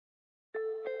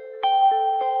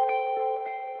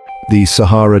The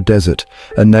Sahara Desert,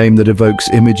 a name that evokes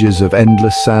images of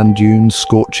endless sand dunes,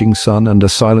 scorching sun, and a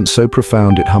silence so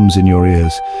profound it hums in your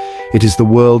ears. It is the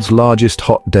world's largest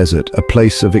hot desert, a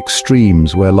place of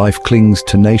extremes where life clings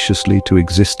tenaciously to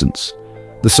existence.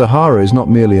 The Sahara is not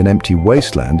merely an empty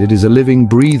wasteland, it is a living,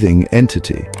 breathing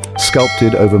entity,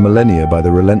 sculpted over millennia by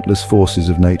the relentless forces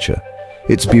of nature.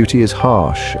 Its beauty is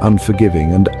harsh,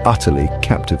 unforgiving, and utterly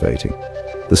captivating.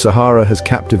 The Sahara has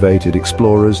captivated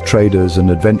explorers, traders,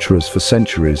 and adventurers for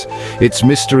centuries. Its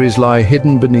mysteries lie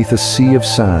hidden beneath a sea of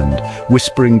sand,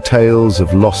 whispering tales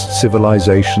of lost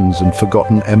civilizations and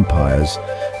forgotten empires.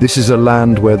 This is a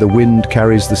land where the wind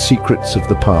carries the secrets of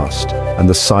the past, and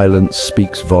the silence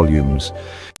speaks volumes.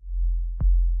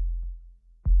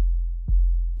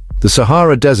 The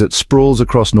Sahara Desert sprawls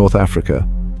across North Africa,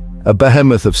 a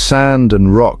behemoth of sand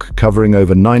and rock covering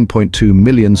over 9.2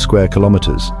 million square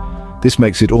kilometers. This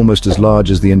makes it almost as large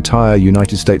as the entire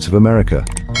United States of America.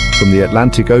 From the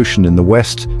Atlantic Ocean in the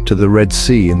west to the Red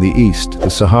Sea in the east, the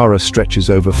Sahara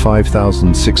stretches over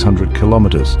 5,600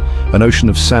 kilometers, an ocean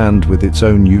of sand with its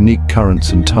own unique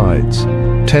currents and tides.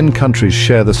 10 countries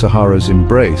share the Sahara's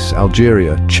embrace: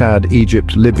 Algeria, Chad,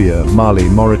 Egypt, Libya, Mali,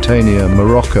 Mauritania,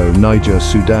 Morocco, Niger,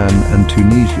 Sudan, and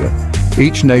Tunisia.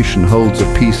 Each nation holds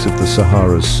a piece of the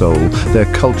Sahara's soul,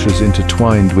 their cultures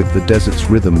intertwined with the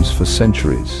desert's rhythms for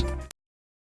centuries.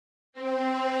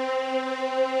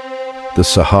 The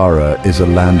Sahara is a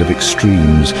land of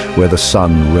extremes where the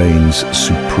sun reigns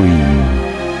supreme.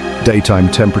 Daytime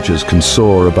temperatures can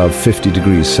soar above 50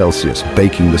 degrees Celsius,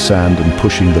 baking the sand and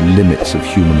pushing the limits of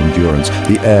human endurance.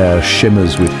 The air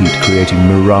shimmers with heat, creating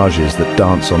mirages that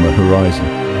dance on the horizon.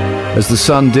 As the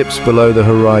sun dips below the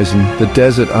horizon, the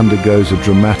desert undergoes a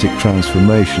dramatic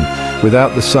transformation.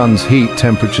 Without the sun's heat,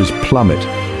 temperatures plummet,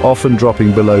 often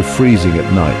dropping below freezing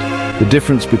at night. The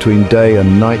difference between day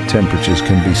and night temperatures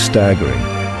can be staggering,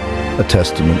 a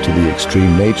testament to the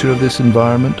extreme nature of this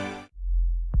environment.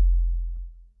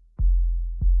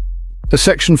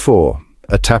 Section 4.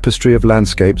 A tapestry of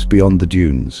landscapes beyond the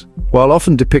dunes. While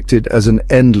often depicted as an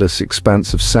endless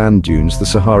expanse of sand dunes, the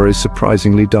Sahara is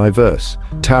surprisingly diverse.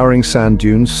 Towering sand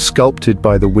dunes, sculpted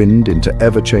by the wind into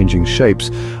ever-changing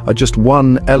shapes, are just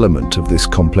one element of this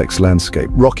complex landscape.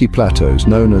 Rocky plateaus,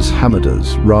 known as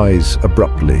hamadas, rise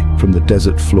abruptly from the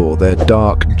desert floor, their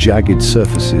dark, jagged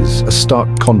surfaces a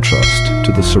stark contrast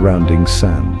to the surrounding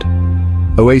sand.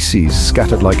 Oases,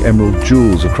 scattered like emerald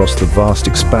jewels across the vast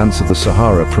expanse of the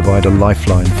Sahara, provide a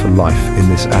lifeline for life in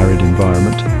this arid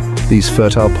environment. These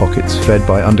fertile pockets, fed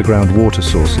by underground water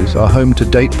sources, are home to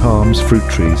date palms, fruit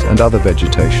trees, and other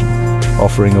vegetation,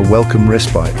 offering a welcome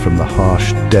respite from the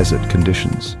harsh desert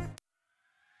conditions.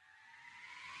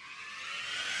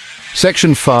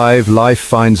 Section 5. Life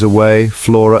finds a way,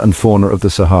 flora and fauna of the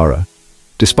Sahara.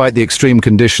 Despite the extreme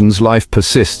conditions, life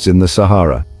persists in the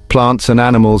Sahara. Plants and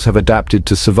animals have adapted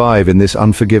to survive in this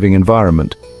unforgiving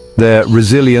environment. Their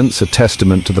resilience a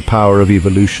testament to the power of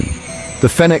evolution. The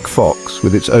fennec fox,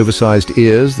 with its oversized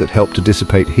ears that help to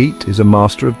dissipate heat, is a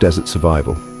master of desert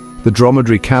survival. The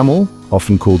dromedary camel,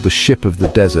 often called the ship of the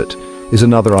desert, is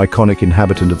another iconic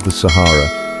inhabitant of the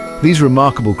Sahara. These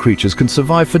remarkable creatures can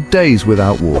survive for days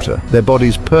without water, their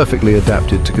bodies perfectly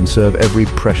adapted to conserve every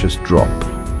precious drop.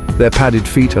 Their padded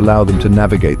feet allow them to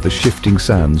navigate the shifting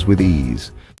sands with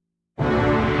ease.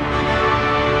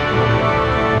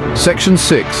 Section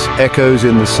 6. Echoes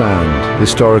in the sand.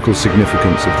 Historical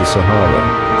significance of the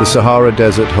Sahara. The Sahara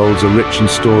Desert holds a rich and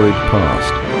storied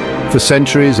past. For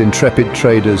centuries, intrepid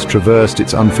traders traversed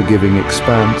its unforgiving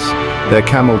expanse, their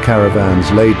camel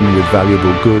caravans laden with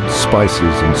valuable goods, spices,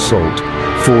 and salt,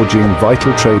 forging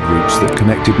vital trade routes that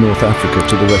connected North Africa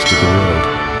to the rest of the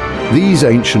world. These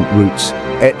ancient routes,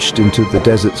 etched into the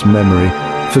desert's memory,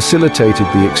 facilitated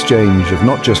the exchange of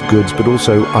not just goods but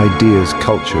also ideas,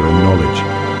 culture, and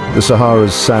knowledge. The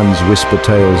Sahara's sands whisper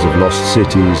tales of lost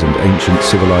cities and ancient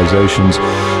civilizations.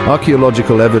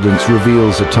 Archaeological evidence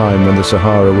reveals a time when the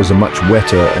Sahara was a much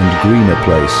wetter and greener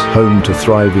place, home to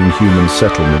thriving human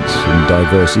settlements in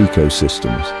diverse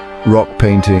ecosystems. Rock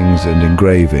paintings and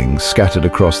engravings scattered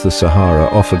across the Sahara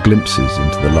offer glimpses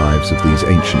into the lives of these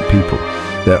ancient people.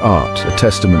 Their art, a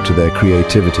testament to their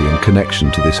creativity and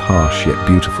connection to this harsh yet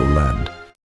beautiful land.